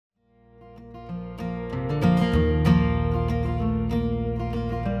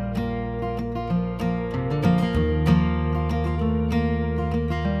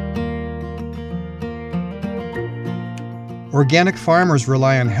Organic farmers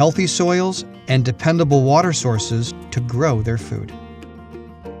rely on healthy soils and dependable water sources to grow their food.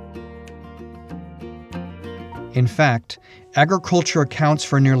 In fact, agriculture accounts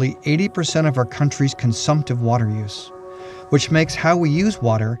for nearly 80% of our country's consumptive water use, which makes how we use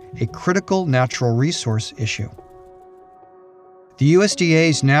water a critical natural resource issue. The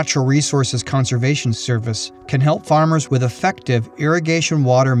USDA's Natural Resources Conservation Service can help farmers with effective irrigation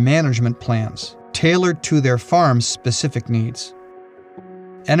water management plans, tailored to their farm's specific needs.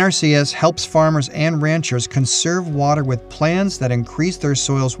 NRCS helps farmers and ranchers conserve water with plans that increase their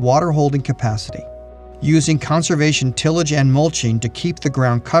soil's water holding capacity, using conservation tillage and mulching to keep the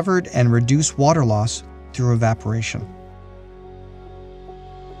ground covered and reduce water loss through evaporation.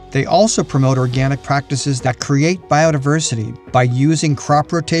 They also promote organic practices that create biodiversity by using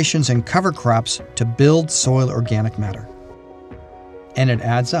crop rotations and cover crops to build soil organic matter. And it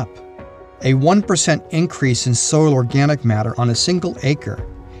adds up. A 1% increase in soil organic matter on a single acre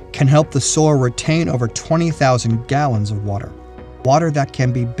can help the soil retain over 20,000 gallons of water, water that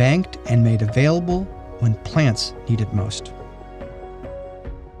can be banked and made available when plants need it most.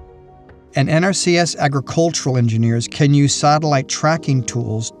 And NRCS agricultural engineers can use satellite tracking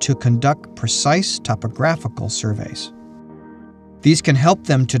tools to conduct precise topographical surveys. These can help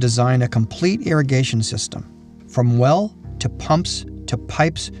them to design a complete irrigation system, from well to pumps to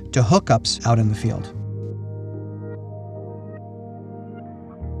pipes to hookups out in the field.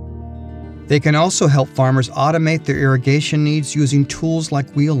 They can also help farmers automate their irrigation needs using tools like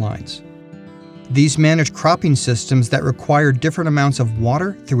wheel lines. These manage cropping systems that require different amounts of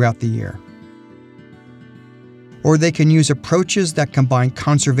water throughout the year. Or they can use approaches that combine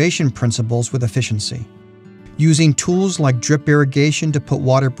conservation principles with efficiency, using tools like drip irrigation to put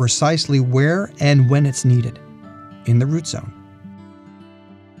water precisely where and when it's needed, in the root zone.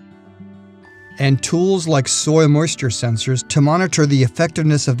 And tools like soil moisture sensors to monitor the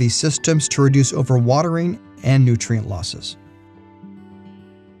effectiveness of these systems to reduce overwatering and nutrient losses.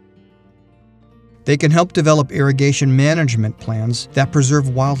 They can help develop irrigation management plans that preserve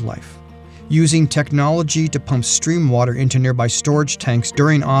wildlife, using technology to pump stream water into nearby storage tanks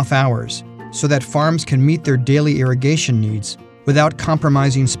during off hours so that farms can meet their daily irrigation needs without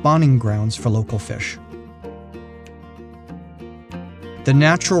compromising spawning grounds for local fish. The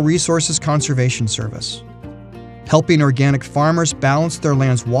Natural Resources Conservation Service, helping organic farmers balance their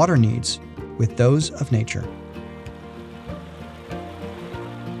land's water needs with those of nature.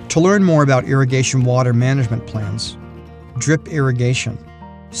 To learn more about irrigation water management plans, drip irrigation,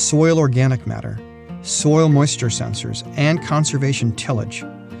 soil organic matter, soil moisture sensors, and conservation tillage,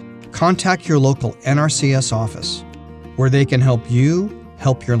 contact your local NRCS office, where they can help you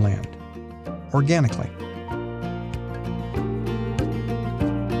help your land organically.